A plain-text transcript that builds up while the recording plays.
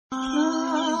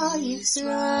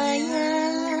Israel,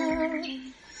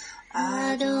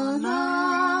 Adonai,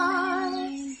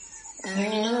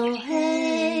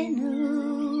 Eloheinu,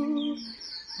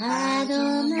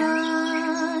 Adonai,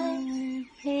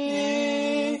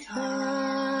 Echad,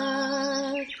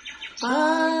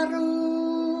 Baruch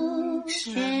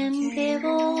Shem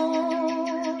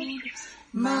Kevod,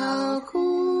 Malkuto,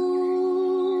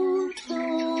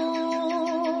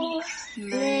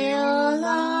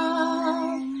 Leolam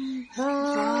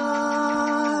Va'ed.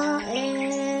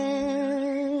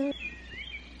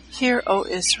 Hear, O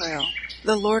Israel,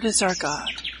 the Lord is our God,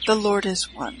 the Lord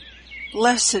is one.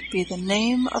 Blessed be the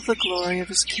name of the glory of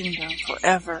his kingdom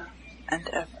forever and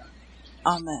ever.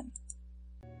 Amen.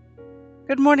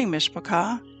 Good morning,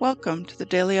 Mishpachah. Welcome to the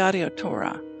Daily Audio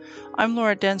Torah. I'm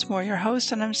Laura Densmore, your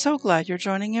host, and I'm so glad you're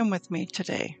joining in with me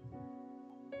today.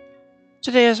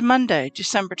 Today is Monday,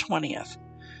 December 20th.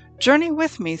 Journey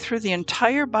with me through the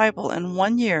entire Bible in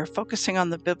 1 year, focusing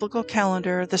on the biblical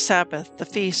calendar, the Sabbath, the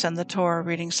feasts, and the Torah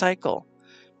reading cycle.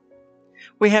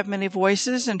 We have many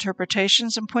voices,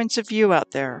 interpretations, and points of view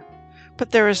out there, but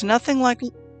there is nothing like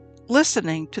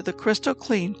listening to the crystal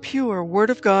clean, pure Word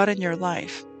of God in your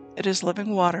life. It is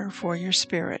living water for your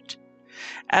spirit,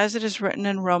 as it is written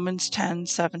in Romans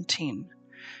 10:17.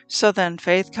 So then,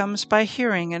 faith comes by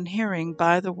hearing, and hearing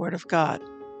by the Word of God.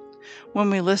 When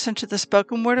we listen to the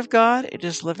spoken Word of God, it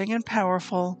is living and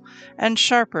powerful, and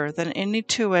sharper than any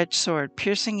two-edged sword,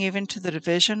 piercing even to the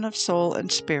division of soul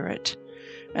and spirit,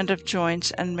 and of joints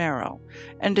and marrow,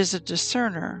 and is a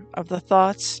discerner of the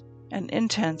thoughts and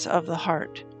intents of the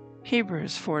heart.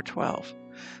 Hebrews 4:12.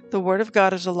 The Word of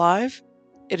God is alive,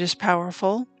 it is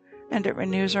powerful, and it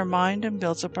renews our mind and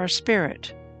builds up our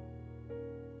spirit.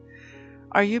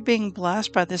 Are you being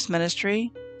blessed by this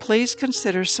ministry? Please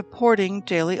consider supporting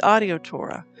Daily Audio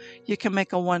Torah. You can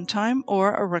make a one-time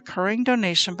or a recurring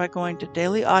donation by going to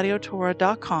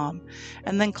dailyaudiotorah.com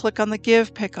and then click on the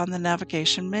Give pick on the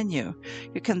navigation menu.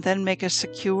 You can then make a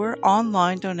secure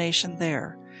online donation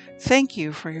there. Thank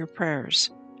you for your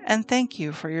prayers, and thank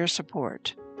you for your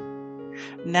support.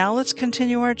 Now let's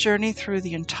continue our journey through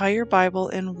the entire Bible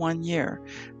in 1 year.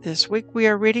 This week we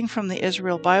are reading from the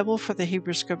Israel Bible for the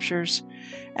Hebrew Scriptures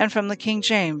and from the King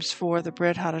James for the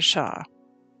Brit Hadashah.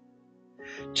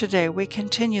 Today we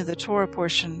continue the Torah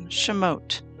portion,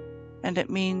 Shemot, and it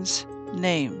means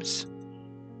names.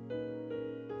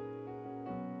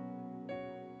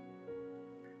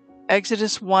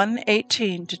 Exodus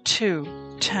 1:18 to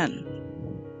 2:10.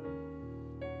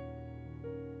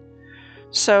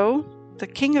 So the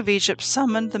king of Egypt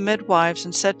summoned the midwives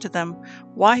and said to them,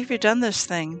 "Why have you done this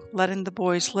thing, letting the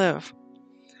boys live?"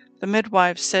 The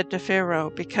midwives said to Pharaoh,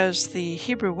 "Because the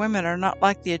Hebrew women are not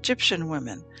like the Egyptian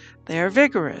women. They are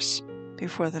vigorous.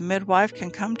 Before the midwife can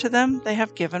come to them, they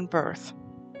have given birth."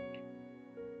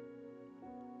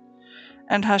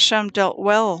 And Hashem dealt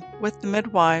well with the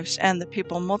midwives, and the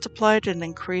people multiplied and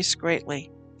increased greatly.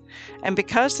 And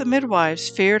because the midwives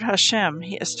feared Hashem,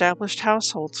 he established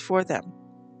households for them.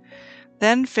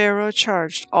 Then Pharaoh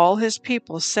charged all his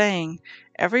people, saying,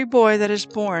 "Every boy that is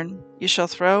born you shall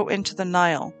throw into the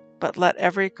Nile, but let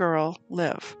every girl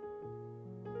live."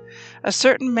 A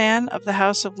certain man of the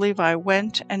house of Levi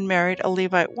went and married a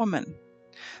Levite woman.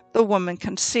 The woman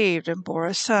conceived and bore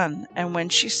a son, and when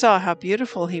she saw how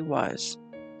beautiful he was,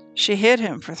 she hid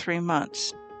him for 3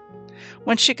 months.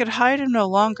 When she could hide him no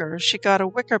longer, she got a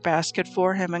wicker basket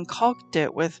for him and caulked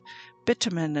it with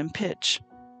bitumen and pitch.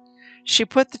 She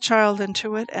put the child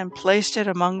into it and placed it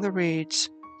among the reeds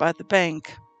by the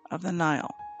bank of the Nile.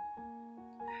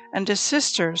 And his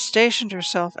sister stationed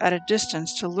herself at a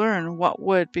distance to learn what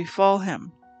would befall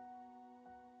him.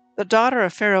 The daughter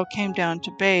of Pharaoh came down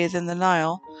to bathe in the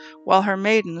Nile, while her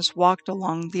maidens walked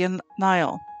along the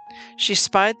Nile. She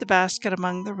spied the basket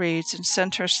among the reeds and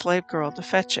sent her slave girl to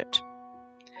fetch it.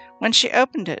 When she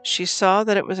opened it, she saw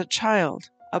that it was a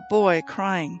child, a boy,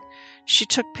 crying. She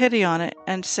took pity on it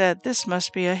and said, "This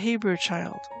must be a Hebrew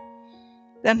child."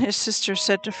 Then his sister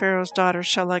said to Pharaoh's daughter,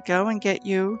 "Shall I go and get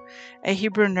you a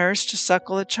Hebrew nurse to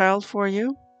suckle the child for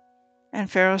you?"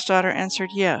 And Pharaoh's daughter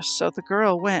answered, "Yes." So the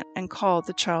girl went and called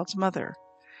the child's mother.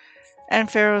 And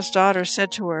Pharaoh's daughter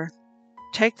said to her,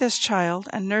 "Take this child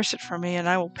and nurse it for me, and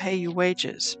I will pay you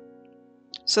wages."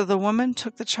 So the woman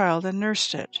took the child and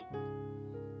nursed it.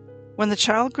 When the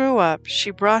child grew up, she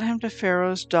brought him to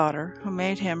Pharaoh's daughter, who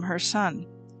made him her son.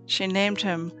 She named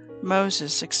him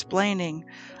Moses, explaining,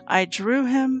 "I drew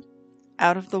him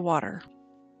out of the water."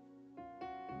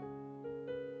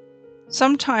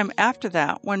 Some time after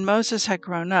that, when Moses had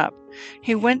grown up,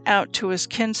 he went out to his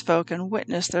kinsfolk and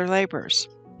witnessed their labors.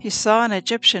 He saw an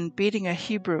Egyptian beating a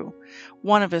Hebrew,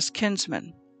 one of his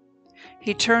kinsmen.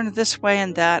 He turned this way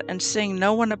and that, and seeing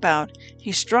no one about,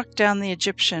 he struck down the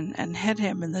Egyptian and hid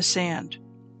him in the sand.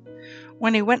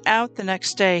 When he went out the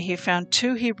next day, he found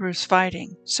 2 Hebrews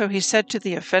fighting. So he said to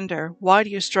the offender, "Why do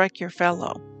you strike your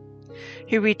fellow?"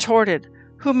 He retorted,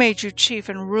 "Who made you chief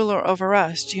and ruler over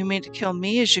us? Do you mean to kill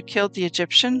me as you killed the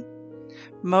Egyptian?"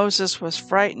 Moses was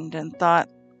frightened and thought,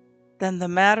 "Then the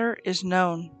matter is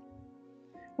known."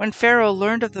 When Pharaoh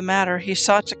learned of the matter, he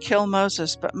sought to kill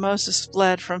Moses, but Moses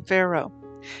fled from Pharaoh.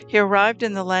 He arrived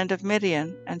in the land of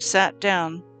Midian and sat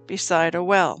down beside a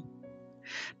well.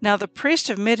 Now the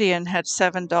priest of Midian had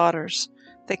 7 daughters.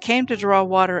 They came to draw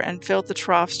water and filled the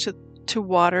troughs to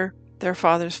water their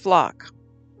father's flock.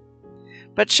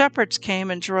 But shepherds came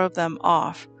and drove them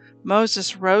off.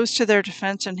 Moses rose to their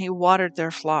defense, and he watered their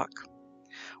flock.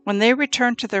 When they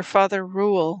returned to their father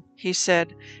Reuel, he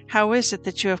said, "How is it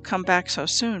that you have come back so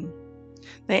soon?"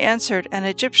 They answered, "An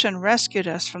Egyptian rescued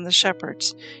us from the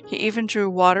shepherds. He even drew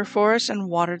water for us and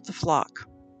watered the flock."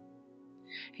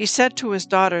 He said to his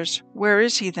daughters, "Where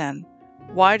is he then?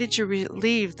 Why did you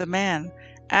leave the man?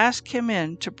 Ask him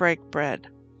in to break bread."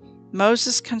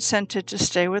 Moses consented to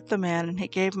stay with the man, and he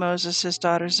gave Moses his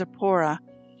daughter Zipporah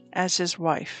as his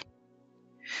wife.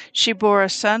 She bore a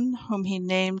son whom he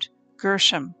named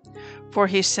Gershom, for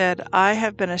he said, "I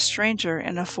have been a stranger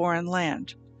in a foreign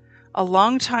land." A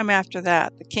long time after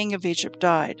that, the king of Egypt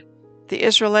died. The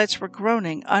Israelites were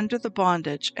groaning under the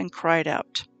bondage and cried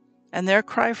out, and their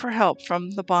cry for help from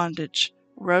the bondage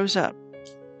rose up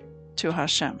to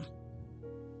Hashem.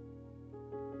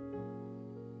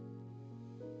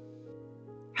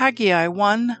 Haggai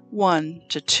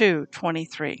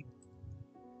 1:1-2:23.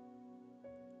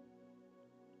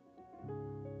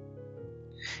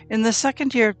 In the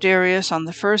 2nd year of Darius, on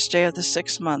the 1st day of the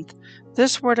 6th month,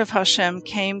 this word of Hashem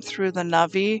came through the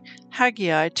Navi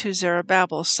Haggai to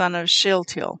Zerubbabel son of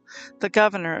Shealtiel, the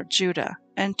governor of Judah,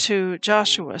 and to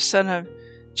Joshua son of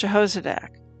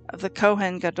Jehozadak of the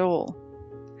Kohen Gadol.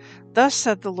 Thus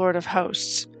said the Lord of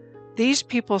hosts, "These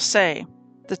people say,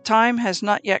 the time has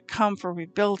not yet come for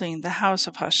rebuilding the house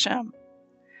of Hashem."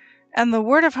 And the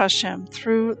word of Hashem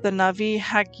through the Navi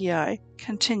Haggai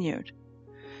continued,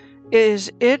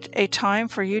 "Is it a time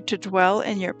for you to dwell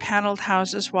in your paneled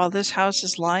houses while this house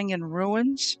is lying in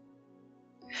ruins?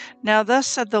 Now thus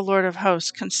said the Lord of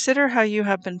hosts, consider how you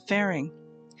have been faring.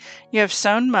 You have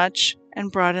sown much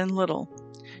and brought in little.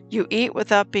 You eat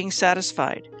without being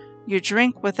satisfied. You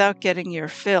drink without getting your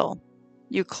fill.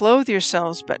 You clothe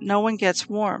yourselves, but no one gets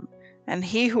warm, and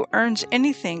he who earns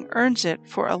anything earns it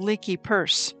for a leaky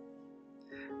purse.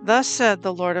 Thus said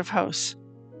the Lord of hosts,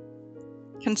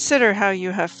 consider how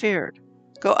you have fared.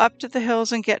 Go up to the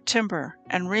hills and get timber,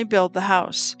 and rebuild the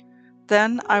house.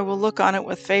 Then I will look on it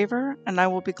with favor, and I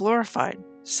will be glorified,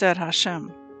 said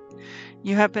Hashem.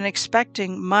 You have been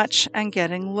expecting much and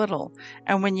getting little,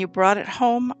 and when you brought it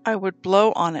home, I would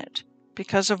blow on it.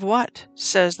 Because of what?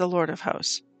 Says the Lord of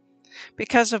hosts.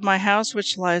 Because of my house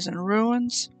which lies in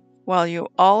ruins, while you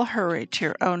all hurry to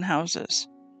your own houses.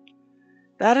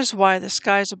 That is why the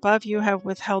skies above you have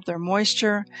withheld their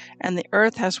moisture, and the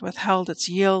earth has withheld its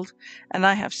yield, and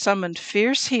I have summoned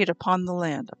fierce heat upon the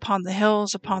land, upon the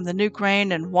hills, upon the new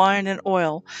grain and wine and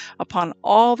oil, upon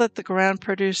all that the ground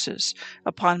produces,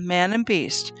 upon man and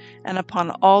beast, and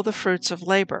upon all the fruits of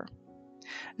labor.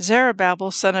 Zerubbabel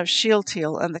son of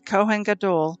Shealtiel and the Kohen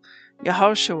Gadol,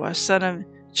 Yehoshua son of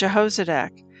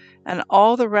Jehozadak, and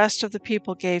all the rest of the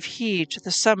people gave heed to the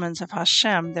summons of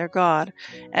Hashem their God,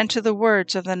 and to the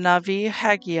words of the Navi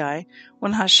Haggai,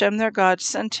 when Hashem their God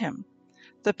sent him.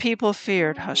 The people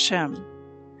feared Hashem.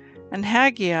 And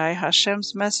Haggai,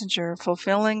 Hashem's messenger,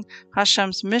 fulfilling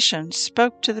Hashem's mission,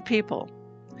 spoke to the people.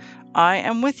 I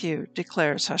am with you,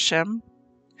 declares Hashem.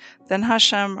 Then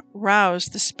Hashem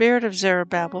roused the spirit of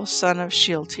Zerubbabel son of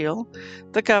Shealtiel,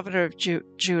 the governor of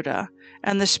Judah,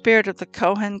 and the spirit of the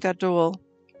Kohen Gadol,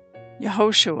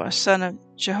 Yehoshua son of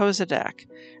Jehozadak,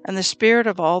 and the spirit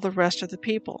of all the rest of the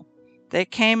people. They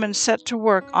came and set to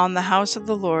work on the house of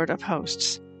the Lord of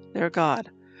hosts, their God,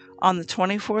 on the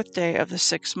 24th day of the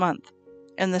 6th month,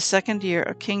 in the 2nd year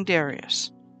of King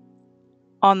Darius.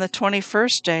 On the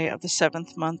 21st day of the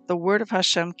 7th month, the word of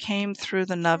Hashem came through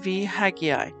the Navi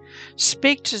Haggai.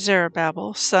 Speak to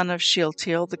Zerubbabel, son of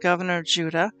Shealtiel, the governor of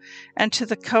Judah, and to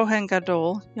the Kohen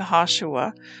Gadol,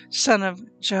 Yehoshua, son of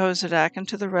Jehozadak, and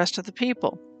to the rest of the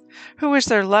people. Who is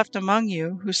there left among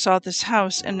you who saw this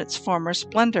house in its former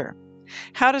splendor?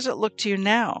 How does it look to you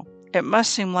now? It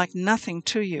must seem like nothing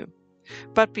to you.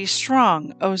 But be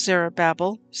strong, O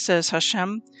Zerubbabel, says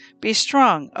Hashem. Be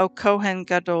strong, O Kohen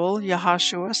Gadol,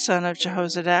 Yehoshua, son of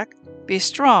Jehozadak. Be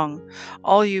strong,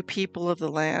 all you people of the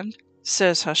land,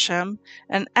 says Hashem,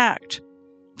 and act,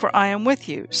 For I am with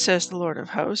you, says the Lord of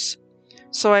hosts.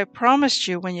 So I promised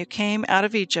you when you came out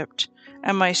of Egypt,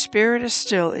 and my spirit is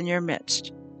still in your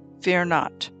midst. Fear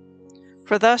not.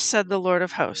 For thus said the Lord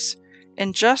of hosts,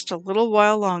 in just a little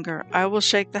while longer I will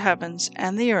shake the heavens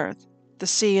and the earth, the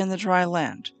sea and the dry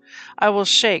land. I will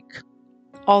shake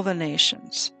all the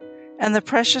nations, and the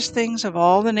precious things of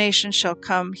all the nations shall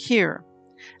come here,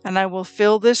 and I will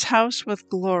fill this house with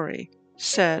glory,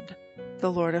 said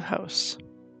the Lord of hosts.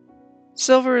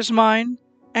 Silver is mine,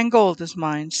 and gold is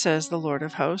mine, says the Lord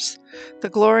of hosts. The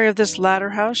glory of this latter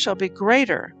house shall be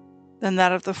greater than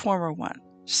that of the former one,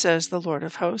 says the Lord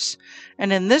of hosts.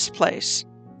 And in this place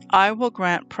I will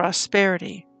grant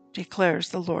prosperity, declares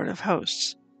the Lord of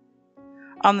hosts.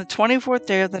 On the 24th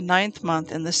day of the 9th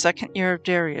month in the 2nd year of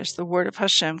Darius, the word of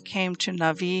Hashem came to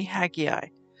Navi Haggai.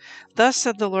 Thus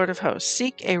said the Lord of hosts,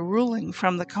 seek a ruling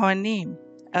from the Kohanim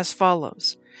as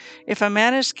follows. If a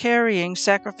man is carrying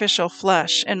sacrificial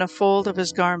flesh in a fold of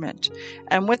his garment,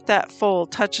 and with that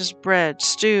fold touches bread,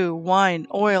 stew, wine,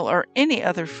 oil, or any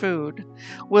other food,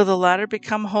 will the latter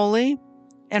become holy?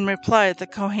 In reply, the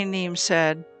Kohanim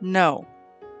said, no.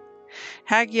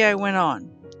 Haggai went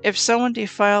on, if someone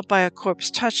defiled by a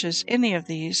corpse touches any of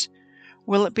these,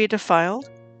 will it be defiled?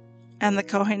 And the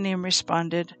Kohanim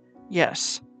responded,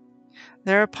 yes.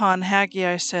 Thereupon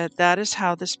Haggai said, that is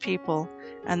how this people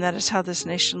and that is how this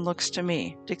nation looks to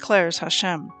me, declares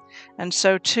Hashem, and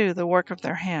so too the work of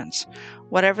their hands.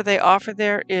 Whatever they offer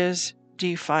there is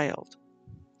defiled.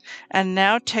 And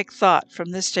now take thought from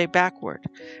this day backward,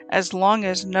 as long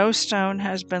as no stone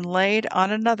has been laid on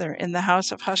another in the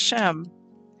house of Hashem.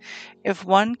 If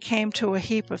one came to a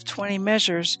heap of 20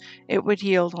 measures, it would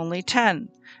yield only 10.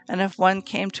 And if one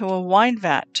came to a wine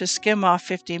vat to skim off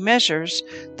 50 measures,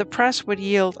 the press would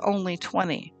yield only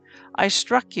 20. I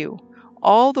struck you,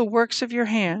 all the works of your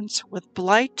hands, with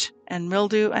blight and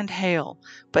mildew and hail,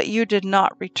 but you did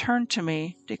not return to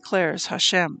me, declares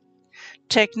Hashem.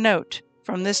 Take note,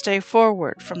 from this day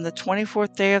forward, from the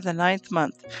 24th day of the 9th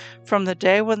month, from the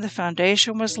day when the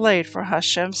foundation was laid for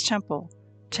Hashem's temple,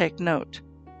 take note.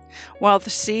 While the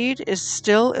seed is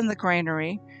still in the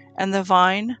granary, and the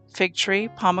vine, fig tree,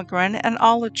 pomegranate, and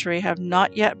olive tree have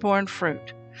not yet borne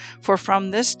fruit, for from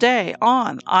this day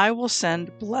on I will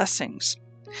send blessings.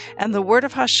 And the word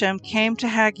of Hashem came to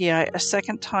Haggai a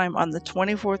second time on the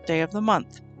 24th day of the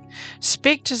month.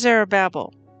 Speak to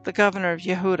Zerubbabel, the governor of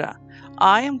Yehuda.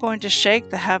 I am going to shake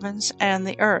the heavens and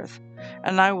the earth,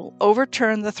 and I will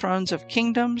overturn the thrones of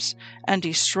kingdoms and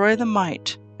destroy the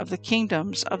might of the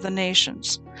kingdoms of the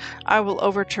nations. I will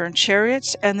overturn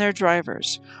chariots and their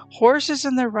drivers. Horses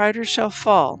and their riders shall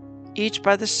fall, each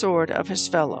by the sword of his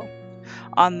fellow.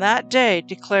 On that day,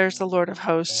 declares the Lord of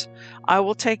hosts, I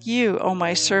will take you, O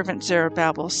my servant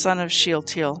Zerubbabel, son of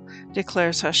Shealtiel,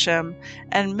 declares Hashem,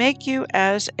 and make you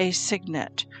as a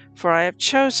signet, for I have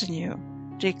chosen you,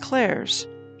 declares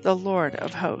the Lord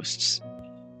of hosts.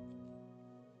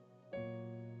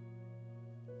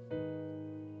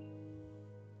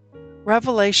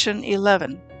 Revelation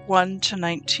 11,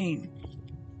 1-19.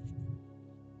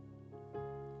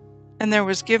 And there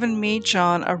was given me,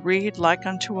 John, a reed like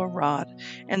unto a rod,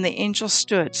 and the angel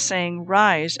stood, saying,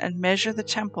 Rise and measure the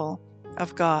temple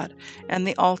of God, and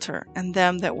the altar, and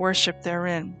them that worship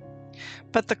therein.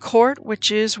 But the court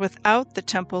which is without the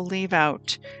temple leave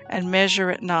out, and measure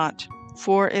it not,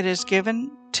 for it is given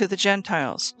to the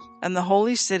Gentiles, and the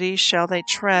holy city shall they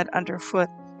tread under foot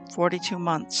 42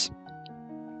 months.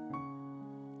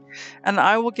 And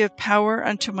I will give power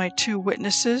unto my 2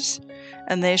 witnesses,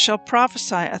 and they shall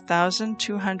prophesy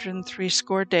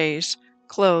 1,260 days,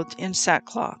 clothed in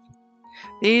sackcloth.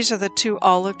 These are the 2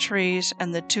 olive trees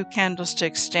and the 2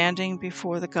 candlesticks standing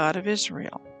before the God of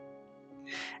Israel.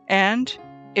 And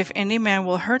if any man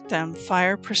will hurt them,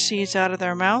 fire proceeds out of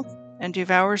their mouth and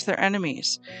devours their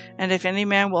enemies. And if any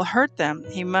man will hurt them,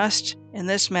 he must in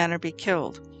this manner be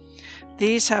killed.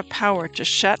 These have power to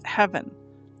shut heaven,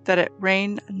 that it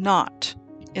rain not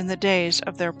in the days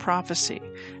of their prophecy,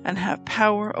 and have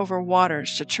power over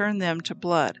waters to turn them to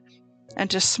blood, and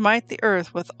to smite the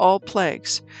earth with all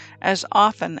plagues, as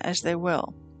often as they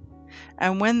will.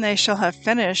 And when they shall have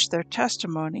finished their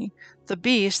testimony, the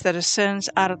beast that ascends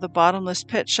out of the bottomless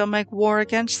pit shall make war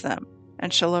against them,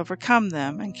 and shall overcome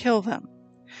them, and kill them.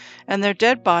 And their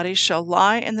dead bodies shall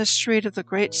lie in the street of the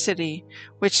great city,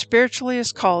 which spiritually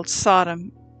is called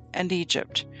Sodom and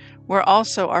Egypt, where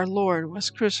also our Lord was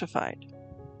crucified.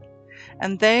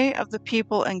 And they of the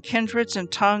people and kindreds and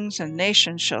tongues and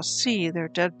nations shall see their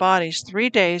dead bodies 3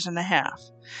 days and a half,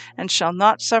 and shall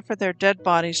not suffer their dead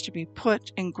bodies to be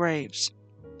put in graves.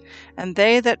 And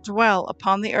they that dwell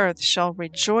upon the earth shall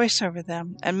rejoice over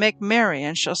them, and make merry,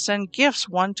 and shall send gifts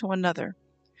one to another,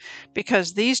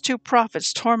 because these 2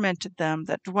 prophets tormented them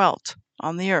that dwelt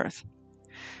on the earth.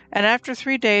 And after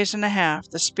 3 days and a half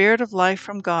the Spirit of life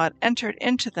from God entered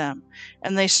into them,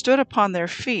 and they stood upon their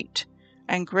feet,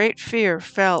 and great fear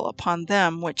fell upon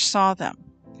them which saw them.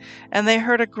 And they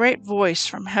heard a great voice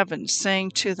from heaven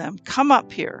saying to them, Come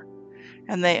up here.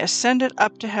 And they ascended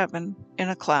up to heaven in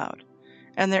a cloud,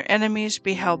 and their enemies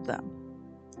beheld them.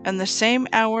 And the same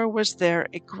hour was there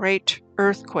a great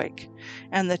earthquake,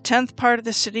 and the 10th part of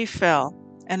the city fell,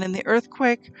 and in the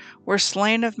earthquake were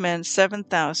slain of men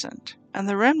 7,000, and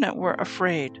the remnant were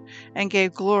afraid, and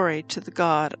gave glory to the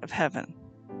God of heaven.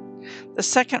 The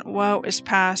second woe is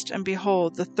past, and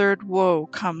behold, the third woe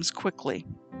comes quickly.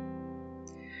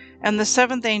 And the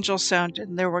 7th angel sounded,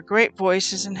 and there were great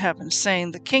voices in heaven,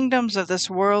 saying, The kingdoms of this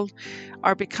world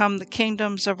are become the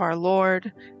kingdoms of our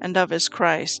Lord and of his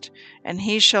Christ, and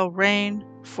he shall reign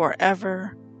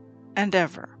forever and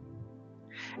ever.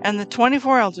 And the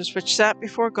 24 elders which sat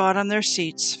before God on their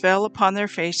seats fell upon their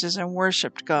faces and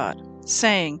worshipped God,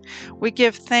 saying, We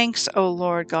give thanks, O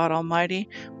Lord God Almighty,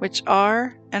 which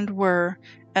are and were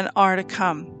and are to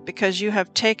come, because you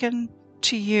have taken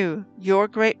to you your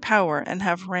great power and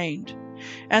have reigned.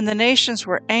 And the nations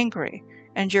were angry,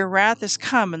 and your wrath is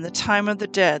come in the time of the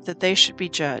dead, that they should be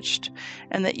judged,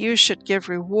 and that you should give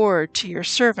reward to your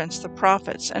servants the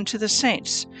prophets, and to the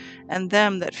saints, and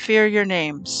them that fear your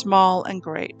name, small and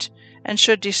great, and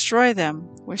should destroy them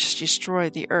which destroy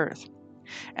the earth.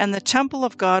 And the temple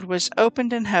of God was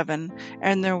opened in heaven,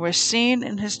 and there was seen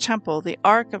in his temple the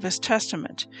ark of his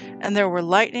testament, and there were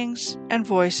lightnings, and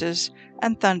voices,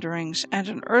 and thunderings, and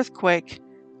an earthquake,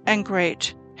 and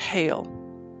great hail.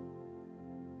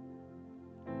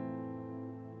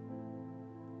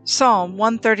 Psalm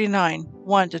 139,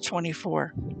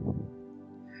 1-24.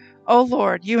 O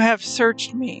Lord, you have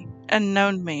searched me and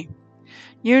known me.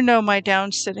 You know my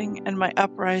downsitting and my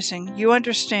uprising. You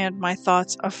understand my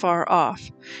thoughts afar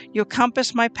off. You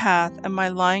compass my path and my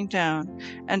lying down,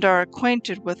 and are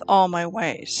acquainted with all my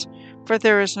ways. For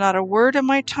there is not a word in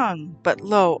my tongue, but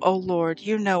lo, O Lord,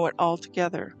 you know it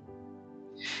altogether.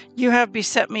 You have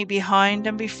beset me behind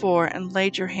and before, and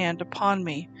laid your hand upon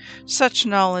me. Such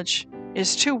knowledge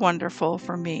is too wonderful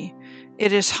for me.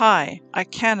 It is high, I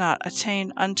cannot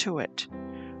attain unto it.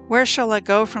 Where shall I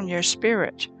go from your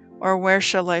spirit? Or where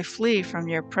shall I flee from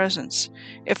your presence?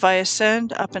 If I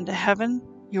ascend up into heaven,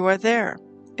 you are there.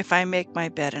 If I make my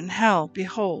bed in hell,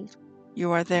 behold, you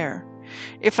are there.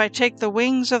 If I take the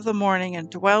wings of the morning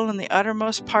and dwell in the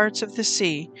uttermost parts of the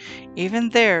sea, even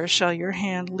there shall your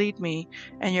hand lead me,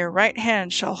 and your right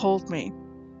hand shall hold me.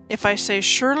 If I say,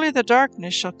 Surely the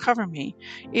darkness shall cover me,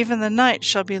 even the night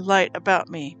shall be light about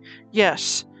me.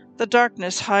 Yes, the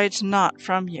darkness hides not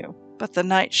from you, but the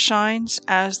night shines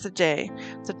as the day.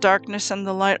 The darkness and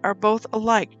the light are both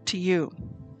alike to you.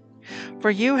 For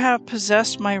you have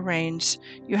possessed my reins,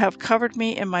 you have covered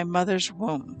me in my mother's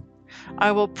womb.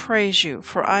 I will praise you,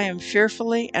 for I am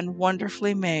fearfully and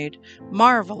wonderfully made.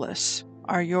 Marvelous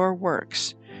are your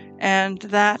works, and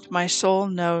that my soul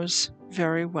knows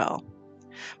very well.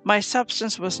 My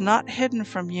substance was not hidden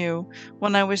from you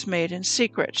when I was made in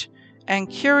secret, and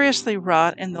curiously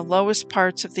wrought in the lowest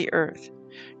parts of the earth.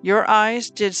 Your eyes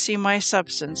did see my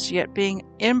substance, yet being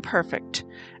imperfect,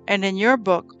 and in your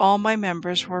book all my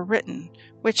members were written,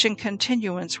 which in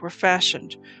continuance were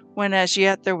fashioned, when as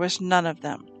yet there was none of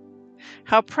them.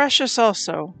 How precious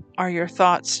also are your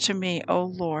thoughts to me, O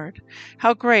Lord!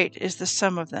 How great is the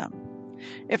sum of them!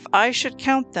 If I should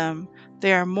count them,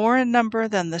 they are more in number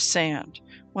than the sand.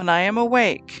 When I am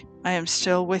awake, I am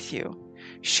still with you.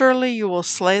 Surely you will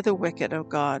slay the wicked, O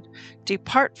God.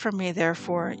 Depart from me,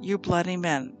 therefore, you bloody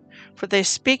men, for they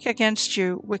speak against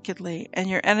you wickedly, and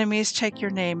your enemies take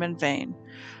your name in vain.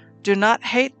 Do not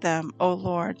hate them, O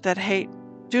Lord, that hate.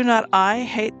 Do not I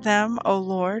hate them, O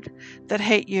Lord, that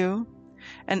hate you?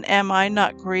 And am I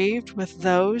not grieved with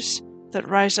those that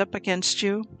rise up against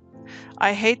you?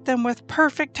 I hate them with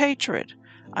perfect hatred.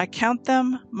 I count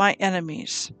them my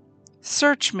enemies.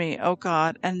 Search me, O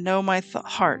God, and know my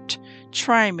heart.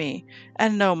 Try me,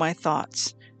 and know my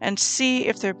thoughts, and see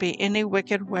if there be any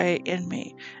wicked way in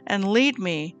me, and lead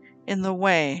me in the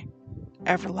way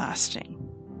everlasting.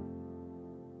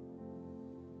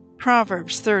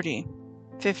 Proverbs 30,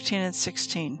 15 and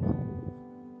 16.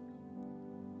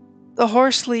 The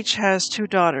horse leech has 2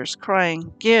 daughters,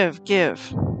 crying, Give,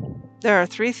 give. There are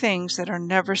 3 things that are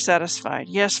never satisfied.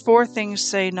 Yes, 4 things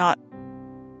say not,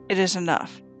 It is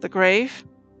enough. The grave,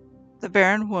 the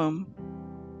barren womb,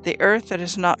 the earth that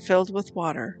is not filled with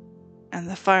water, and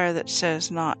the fire that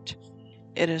says not,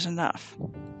 it is enough.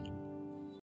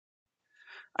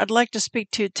 I'd like to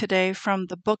speak to you today from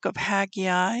the book of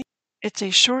Haggai. It's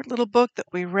a short little book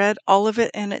that we read all of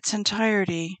it in its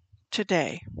entirety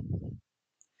today.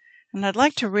 And I'd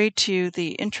like to read to you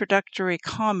the introductory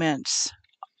comments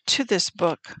to this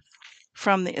book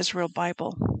from the Israel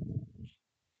Bible.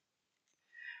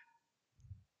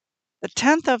 The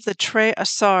 10th of the Trei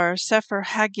Asar, Sefer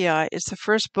Haggai, is the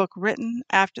first book written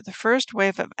after the first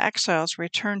wave of exiles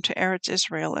returned to Eretz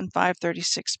Israel in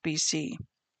 536 BC.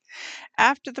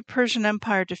 After the Persian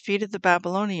Empire defeated the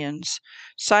Babylonians,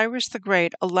 Cyrus the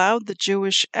Great allowed the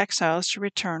Jewish exiles to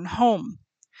return home.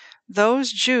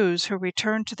 Those Jews who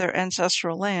returned to their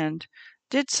ancestral land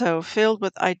did so filled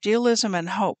with idealism and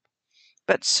hope,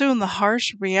 but soon the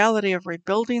harsh reality of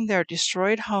rebuilding their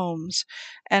destroyed homes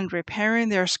and repairing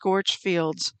their scorched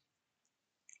fields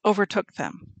overtook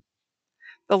them.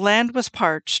 The land was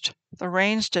parched, the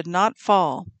rains did not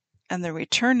fall, and the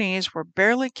returnees were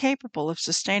barely capable of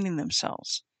sustaining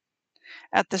themselves.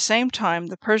 At the same time,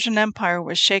 the Persian Empire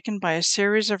was shaken by a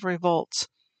series of revolts,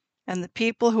 and the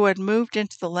people who had moved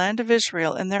into the land of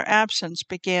Israel in their absence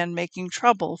began making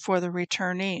trouble for the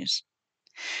returnees.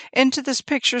 Into this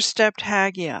picture stepped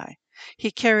Haggai.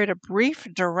 He carried a brief,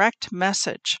 direct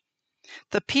message.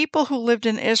 The people who lived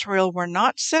in Israel were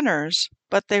not sinners,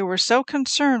 but they were so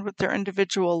concerned with their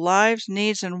individual lives,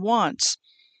 needs, and wants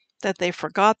that they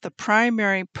forgot the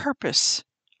primary purpose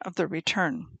of the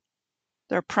return,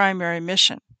 their primary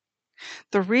mission.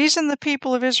 The reason the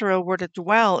people of Israel were to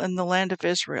dwell in the land of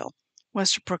Israel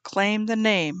was to proclaim the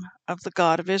name of the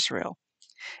God of Israel.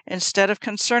 Instead of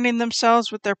concerning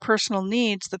themselves with their personal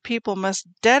needs, the people must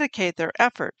dedicate their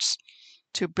efforts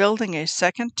to building a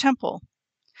second temple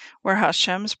where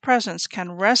Hashem's presence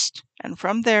can rest and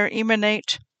from there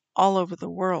emanate all over the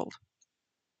world.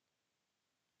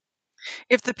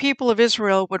 If the people of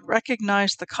Israel would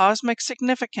recognize the cosmic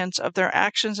significance of their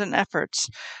actions and efforts,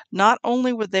 not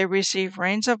only would they receive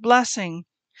rains of blessing,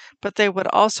 but they would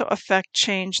also affect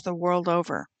change the world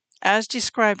over. As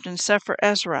described in Sefer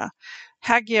Ezra,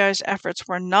 Haggai's efforts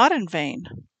were not in vain.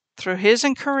 Through his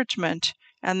encouragement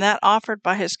and that offered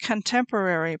by his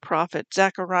contemporary prophet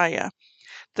Zechariah,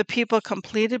 the people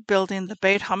completed building the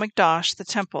Beit HaMikdash, the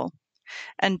temple,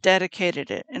 and dedicated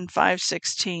it in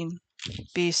 516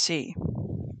 BC.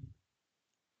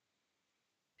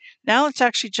 Now let's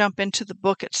actually jump into the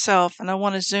book itself, and I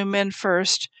want to zoom in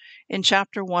first in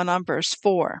chapter 1 on verse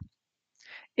 4.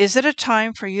 Is it a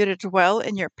time for you to dwell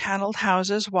in your paneled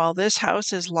houses while this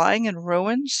house is lying in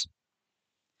ruins?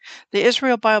 The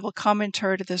Israel Bible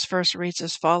commentary to this verse reads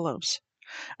as follows.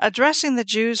 Addressing the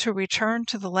Jews who returned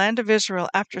to the land of Israel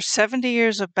after 70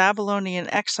 years of Babylonian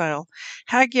exile,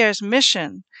 Haggai's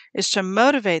mission is to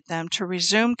motivate them to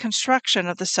resume construction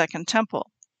of the Second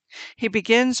Temple. He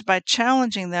begins by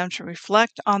challenging them to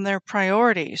reflect on their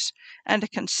priorities and to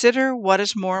consider what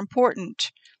is more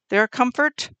important, their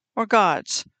comfort or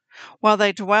God's. While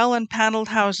they dwell in paneled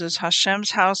houses,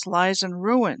 Hashem's house lies in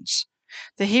ruins.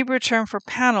 The Hebrew term for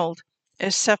paneled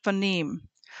is sephonim.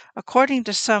 According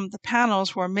to some, the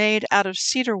panels were made out of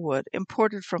cedar wood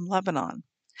imported from Lebanon.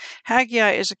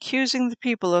 Haggai is accusing the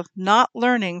people of not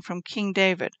learning from King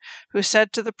David, who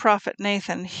said to the prophet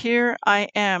Nathan, "Here I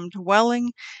am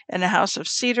dwelling in a house of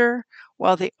cedar,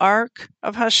 while the ark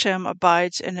of Hashem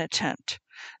abides in a tent."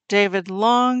 David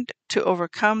longed to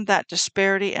overcome that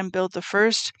disparity and build the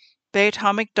first Beit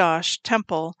HaMikdash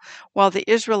temple, while the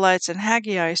Israelites in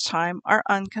Haggai's time are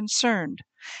unconcerned.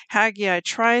 Haggai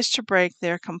tries to break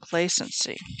their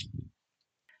complacency.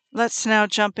 Let's now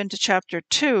jump into chapter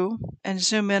 2 and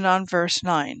zoom in on verse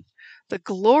 9. The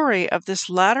glory of this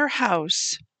latter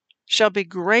house shall be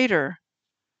greater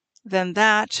than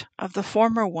that of the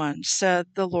former one, said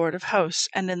the Lord of hosts,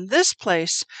 and in this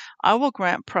place I will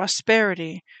grant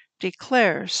prosperity,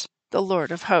 declares the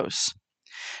Lord of hosts.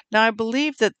 Now I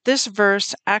believe that this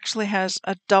verse actually has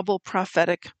a double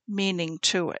prophetic meaning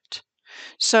to it.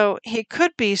 So he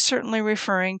could be certainly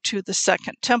referring to the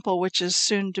second temple, which is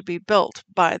soon to be built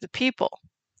by the people.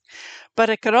 But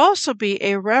it could also be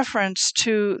a reference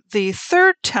to the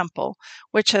third temple,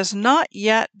 which has not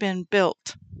yet been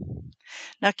built.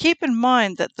 Now keep in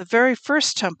mind that the very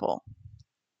first temple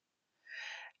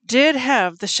did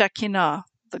have the Shekinah,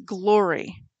 the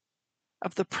glory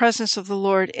of the presence of the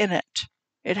Lord in it.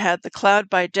 It had the cloud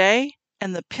by day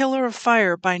and the pillar of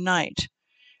fire by night.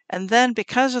 And then,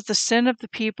 because of the sin of the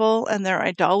people and their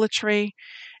idolatry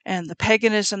and the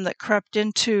paganism that crept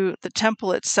into the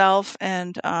temple itself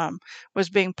and was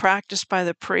being practiced by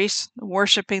the priests,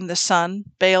 worshiping the sun,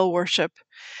 Baal worship,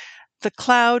 the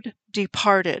cloud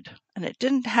departed. And it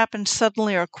didn't happen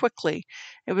suddenly or quickly.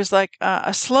 It was like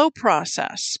a slow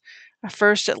process.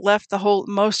 First it left the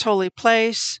most holy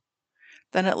place,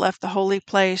 then it left the holy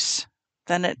place,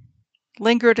 then it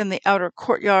lingered in the outer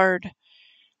courtyard,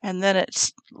 and then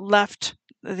it left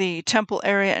the temple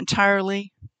area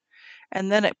entirely,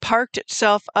 and then it parked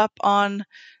itself up on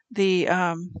the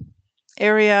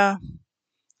area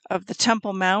of the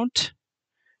Temple Mount,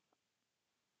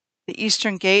 the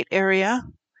Eastern Gate area,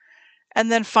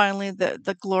 and then finally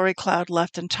the glory cloud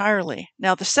left entirely.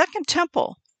 Now the second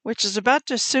temple, which is about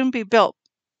to soon be built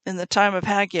in the time of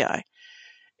Haggai,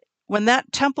 when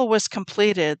that temple was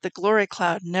completed, the glory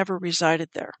cloud never resided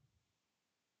there.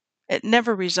 It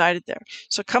never resided there.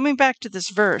 So coming back to this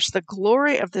verse, the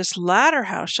glory of this latter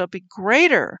house shall be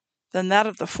greater than that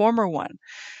of the former one.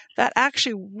 That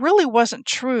actually really wasn't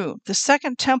true. The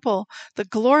second temple, the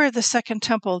glory of the second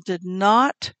temple did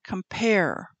not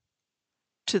compare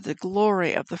to the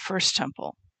glory of the first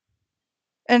temple.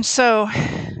 And so,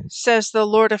 says the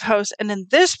Lord of hosts, and in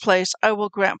this place I will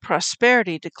grant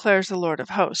prosperity, declares the Lord of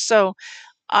hosts. So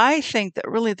I think that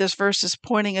really this verse is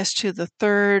pointing us to the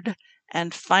third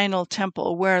and final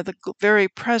temple where the very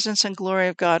presence and glory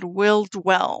of God will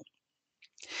dwell.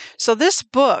 So this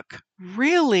book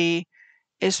really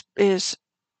is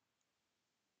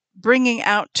bringing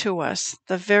out to us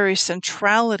the very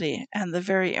centrality and the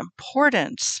very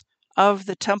importance of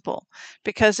the temple,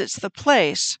 because it's the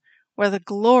place where the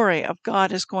glory of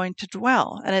God is going to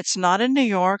dwell. And it's not in New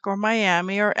York or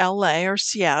Miami or LA or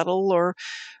Seattle or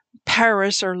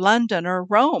Paris or London or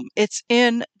Rome. It's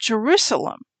in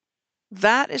Jerusalem.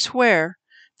 That is where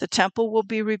the temple will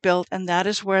be rebuilt, and that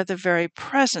is where the very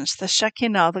presence, the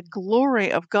Shekinah, the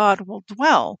glory of God will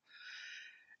dwell.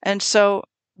 And so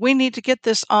we need to get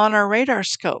this on our radar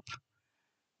scope.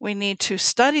 We need to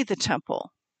study the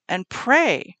temple and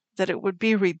pray that it would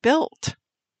be rebuilt.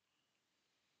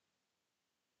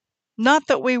 Not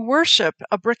that we worship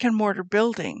a brick and mortar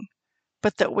building,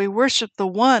 but that we worship the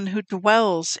one who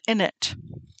dwells in it.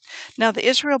 Now, the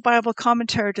Israel Bible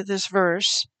commentary to this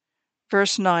verse,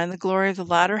 verse 9, the glory of the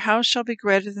latter house shall be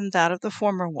greater than that of the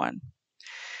former one.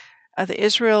 The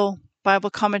Israel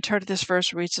Bible commentary to this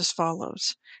verse reads as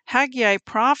follows. Haggai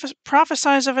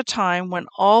prophesies of a time when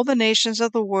all the nations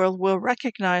of the world will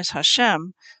recognize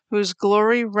Hashem, whose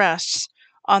glory rests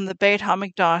on the Beit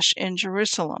HaMikdash in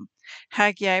Jerusalem.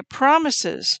 Haggai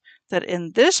promises that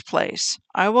in this place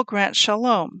I will grant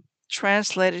shalom,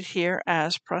 translated here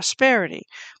as prosperity,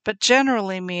 but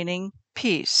generally meaning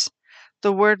peace.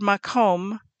 The word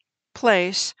makom,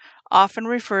 place, often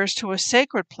refers to a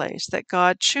sacred place that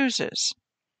God chooses,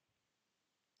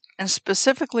 and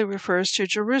specifically refers to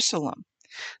Jerusalem.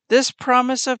 This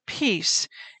promise of peace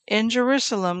in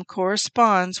Jerusalem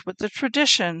corresponds with the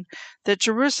tradition that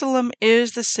Jerusalem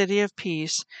is the city of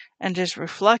peace and is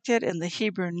reflected in the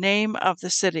Hebrew name of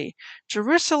the city.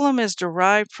 Jerusalem is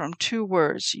derived from two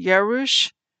words,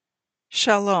 Yerush,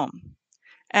 Shalom,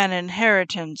 an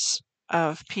inheritance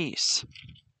of peace.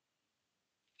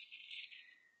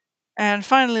 And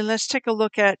finally, let's take a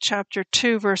look at chapter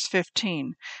 2, verse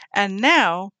 15. And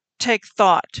now take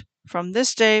thought from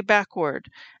this day backward,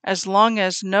 as long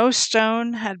as no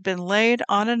stone had been laid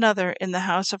on another in the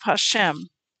house of Hashem.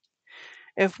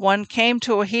 If one came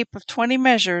to a heap of 20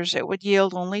 measures, it would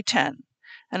yield only 10.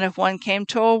 And if one came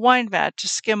to a wine vat to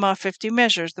skim off 50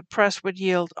 measures, the press would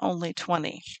yield only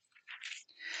 20.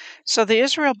 So the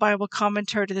Israel Bible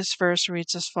commentary to this verse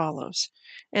reads as follows.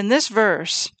 In this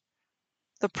verse,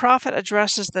 the prophet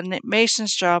addresses the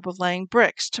mason's job of laying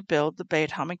bricks to build the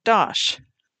Beit HaMikdash.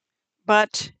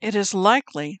 But it is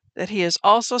likely that he is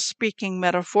also speaking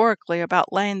metaphorically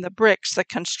about laying the bricks that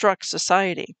construct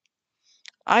society.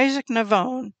 Isaac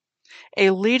Navon, a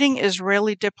leading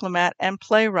Israeli diplomat and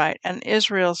playwright and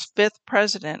Israel's 5th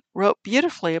president, wrote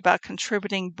beautifully about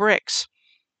contributing bricks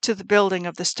to the building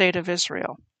of the State of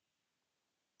Israel.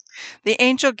 The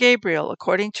angel Gabriel,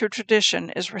 according to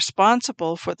tradition, is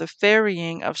responsible for the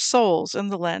ferrying of souls in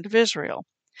the land of Israel.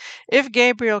 If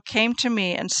Gabriel came to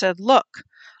me and said, "Look,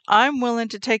 I'm willing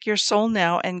to take your soul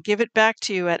now and give it back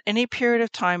to you at any period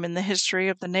of time in the history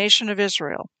of the nation of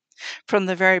Israel, from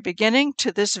the very beginning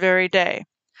to this very day,"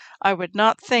 I would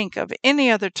not think of any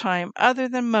other time other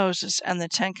than Moses and the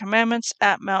 10 Commandments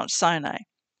at Mount Sinai.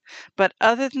 But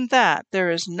other than that, there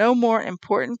is no more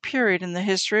important period in the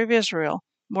history of Israel,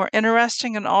 more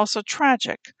interesting and also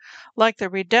tragic, like the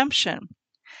redemption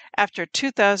after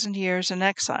 2,000 years in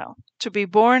exile. To be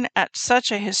born at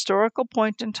such a historical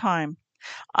point in time,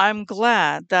 I'm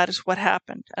glad that is what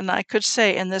happened, and I could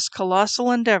say in this colossal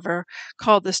endeavor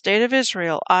called the State of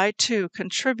Israel, I too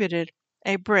contributed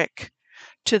a brick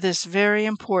to this very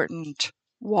important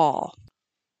wall.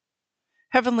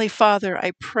 Heavenly Father,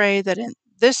 I pray that in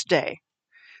this day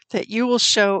that you will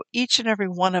show each and every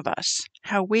one of us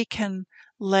how we can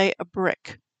lay a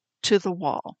brick to the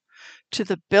wall, to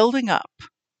the building up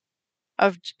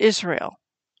of Israel,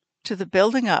 to the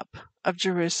building up of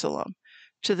Jerusalem,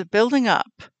 to the building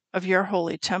up of your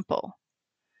holy temple.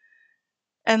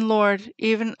 And Lord,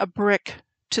 even a brick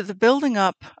to the building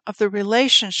up of the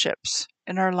relationships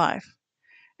in our life,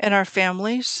 in our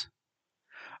families,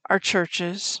 our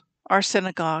churches, our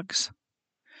synagogues,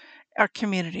 our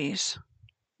communities.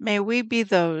 May we be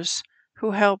those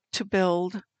who help to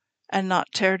build and not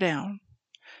tear down,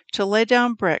 to lay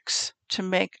down bricks to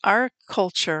make our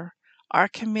culture, our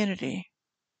community,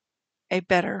 a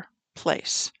better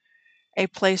place, a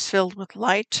place filled with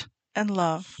light and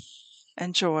love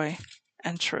and joy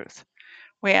and truth.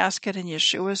 We ask it in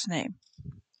Yeshua's name.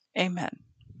 Amen.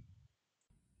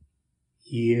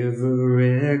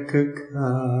 Yevrekka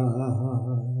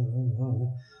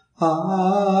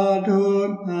Adonai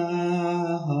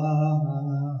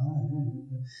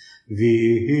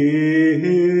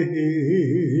Vish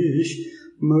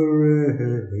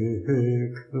Mereka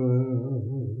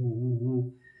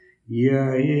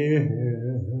Yair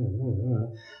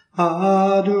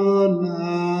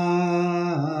Adonai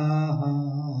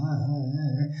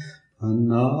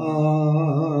Panavilaka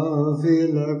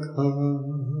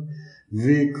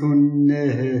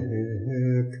Vikuneka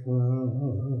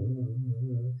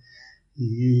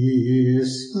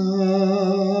Isa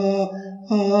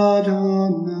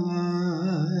Adonai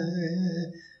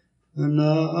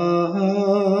Panav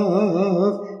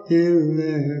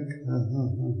Ileka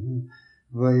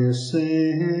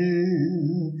Vayasem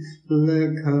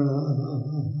Leka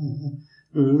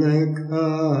Leka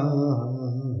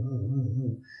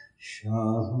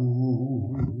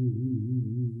Shalom.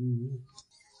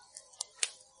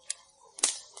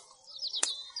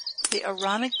 The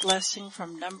Aaronic blessing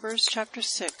from Numbers chapter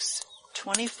 6,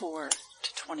 24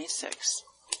 to 26.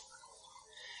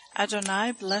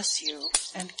 Adonai bless you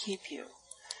and keep you.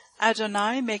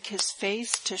 Adonai make his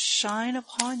face to shine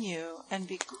upon you and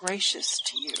be gracious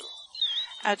to you.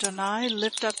 Adonai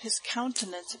lift up his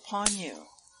countenance upon you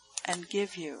and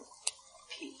give you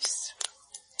peace.